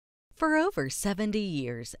For over 70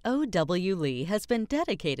 years, O.W. Lee has been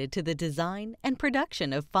dedicated to the design and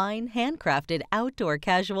production of fine, handcrafted outdoor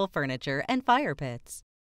casual furniture and fire pits.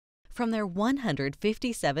 From their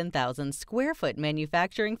 157,000 square foot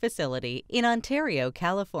manufacturing facility in Ontario,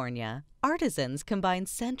 California, artisans combine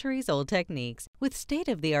centuries-old techniques with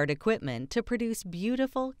state-of-the-art equipment to produce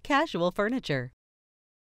beautiful, casual furniture.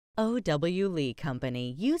 O.W. Lee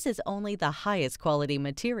Company uses only the highest quality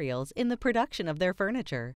materials in the production of their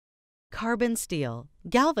furniture. Carbon steel,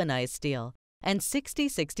 galvanized steel, and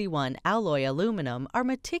 6061 alloy aluminum are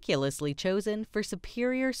meticulously chosen for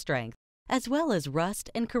superior strength as well as rust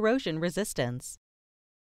and corrosion resistance.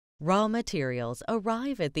 Raw materials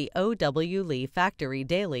arrive at the O.W. Lee factory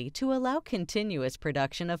daily to allow continuous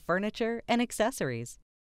production of furniture and accessories.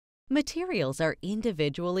 Materials are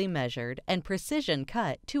individually measured and precision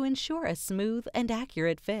cut to ensure a smooth and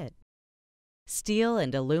accurate fit. Steel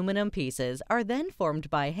and aluminum pieces are then formed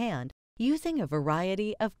by hand using a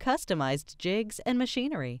variety of customized jigs and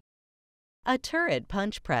machinery. A turret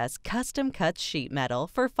punch press custom cuts sheet metal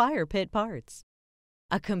for fire pit parts.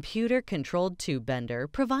 A computer-controlled tube bender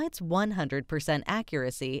provides 100%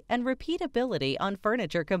 accuracy and repeatability on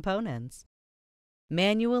furniture components.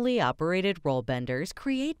 Manually operated roll benders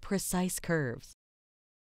create precise curves.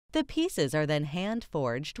 The pieces are then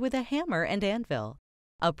hand-forged with a hammer and anvil,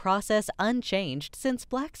 a process unchanged since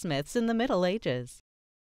blacksmiths in the Middle Ages.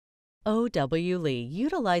 O.W. Lee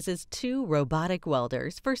utilizes 2 robotic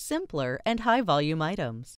welders for simpler and high-volume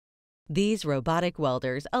items. These robotic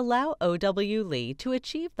welders allow O.W. Lee to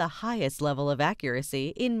achieve the highest level of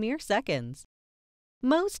accuracy in mere seconds.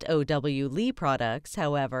 Most O.W. Lee products,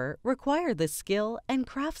 however, require the skill and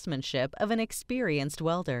craftsmanship of an experienced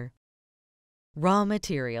welder. Raw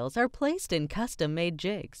materials are placed in custom-made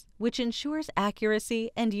jigs, which ensures accuracy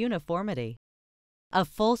and uniformity. A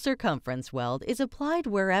full circumference weld is applied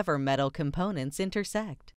wherever metal components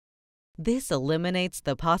intersect. This eliminates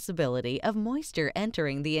the possibility of moisture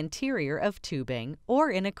entering the interior of tubing or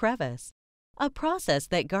in a crevice, a process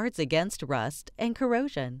that guards against rust and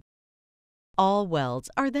corrosion. All welds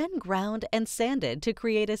are then ground and sanded to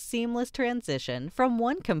create a seamless transition from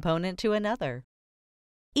one component to another.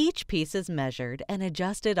 Each piece is measured and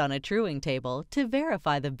adjusted on a truing table to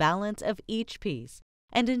verify the balance of each piece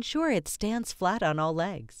and ensure it stands flat on all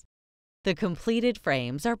legs. The completed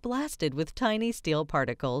frames are blasted with tiny steel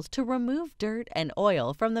particles to remove dirt and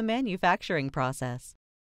oil from the manufacturing process,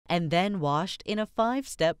 and then washed in a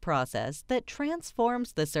 5-step process that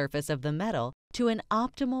transforms the surface of the metal to an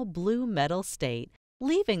optimal blue metal state,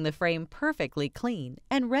 leaving the frame perfectly clean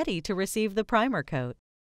and ready to receive the primer coat.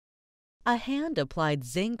 A hand-applied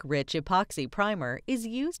zinc-rich epoxy primer is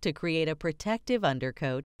used to create a protective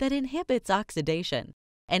undercoat that inhibits oxidation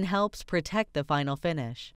and helps protect the final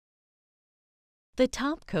finish. The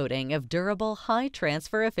top coating of durable high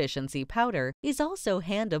transfer efficiency powder is also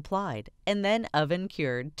hand-applied and then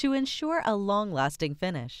oven-cured to ensure a long-lasting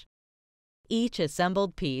finish. Each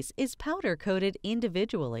assembled piece is powder-coated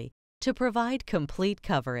individually to provide complete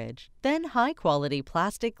coverage. Then high-quality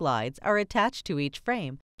plastic glides are attached to each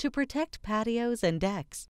frame to protect patios and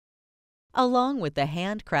decks. Along with the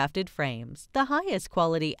handcrafted frames, the highest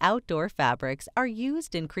quality outdoor fabrics are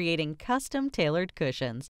used in creating custom-tailored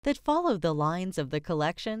cushions that follow the lines of the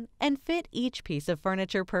collection and fit each piece of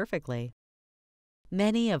furniture perfectly.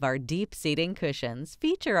 Many of our deep-seating cushions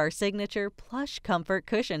feature our signature plush comfort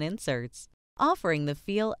cushion inserts, offering the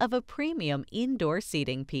feel of a premium indoor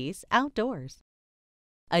seating piece outdoors.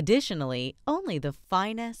 Additionally, only the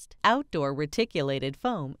finest outdoor reticulated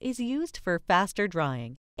foam is used for faster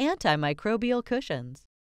drying, antimicrobial cushions.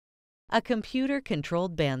 A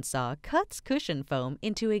computer-controlled bandsaw cuts cushion foam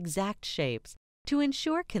into exact shapes to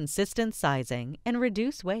ensure consistent sizing and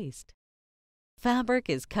reduce waste. Fabric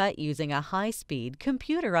is cut using a high-speed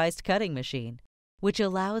computerized cutting machine, which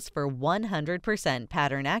allows for 100%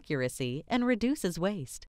 pattern accuracy and reduces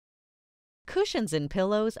waste. Cushions and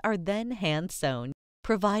pillows are then hand-sewn,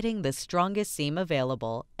 providing the strongest seam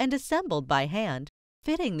available and assembled by hand,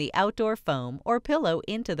 fitting the outdoor foam or pillow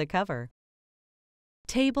into the cover.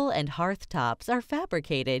 Table and hearth tops are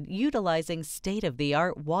fabricated utilizing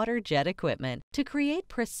state-of-the-art water jet equipment to create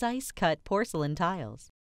precise cut porcelain tiles.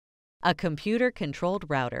 A computer-controlled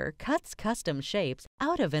router cuts custom shapes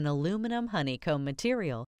out of an aluminum honeycomb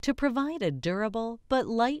material to provide a durable but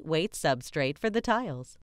lightweight substrate for the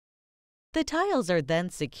tiles. The tiles are then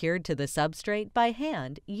secured to the substrate by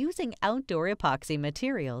hand using outdoor epoxy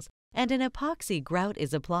materials, and an epoxy grout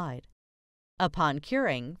is applied. Upon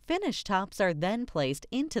curing, finished tops are then placed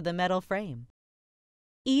into the metal frame.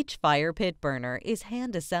 Each fire pit burner is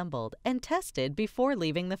hand-assembled and tested before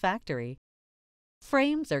leaving the factory.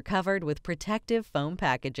 Frames are covered with protective foam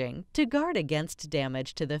packaging to guard against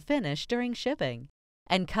damage to the finish during shipping,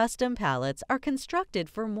 and custom pallets are constructed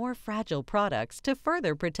for more fragile products to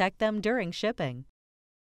further protect them during shipping.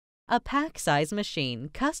 A pack-size machine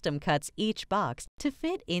custom cuts each box to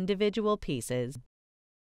fit individual pieces.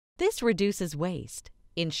 This reduces waste,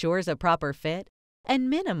 ensures a proper fit, and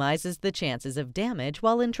minimizes the chances of damage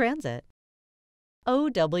while in transit.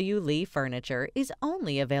 O.W. Lee furniture is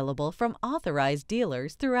only available from authorized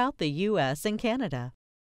dealers throughout the U.S. and Canada.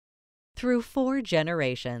 Through 4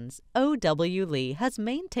 generations, O.W. Lee has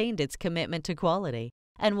maintained its commitment to quality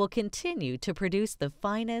and will continue to produce the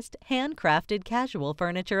finest handcrafted casual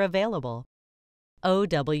furniture available.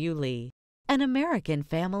 O.W. Lee, an American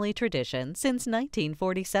family tradition since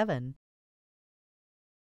 1947.